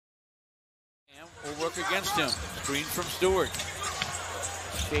Will work against him. Screen from Stewart.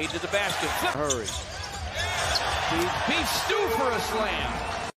 Cade to the basket. Hurry. Beats Stu for a slam.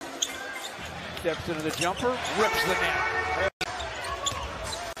 Steps into the jumper. Rips the net.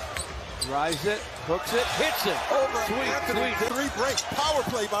 Drives it. Hooks it. Hits it. Sweet. Three break. Power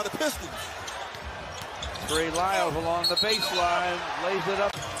play by the Pistons. Trey Lyles along the baseline. Lays it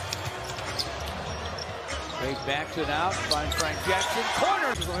up. Cade backs it out. Finds Frank Jackson.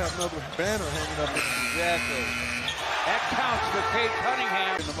 Corner. He's going to have another banner hanging up. Exactly. That counts for Cade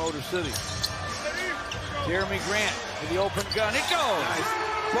Cunningham in the Motor City. Jeremy Grant to the open gun. It goes. Nice.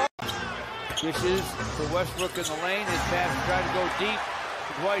 Dishes to Westbrook in the lane. His pass tried to go deep.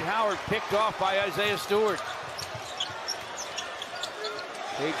 Dwight Howard picked off by Isaiah Stewart.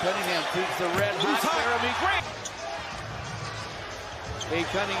 Cade Cunningham keeps the red hot Jeremy Grant. Cade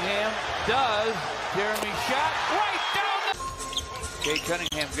Cunningham does. Jeremy shot right down the... Cade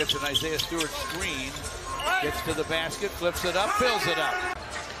Cunningham gets an Isaiah Stewart screen. Gets to the basket, flips it up, fills it up.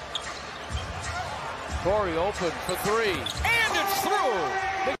 Corey open for three. And it's through!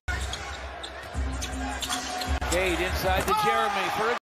 Cade inside to Jeremy for a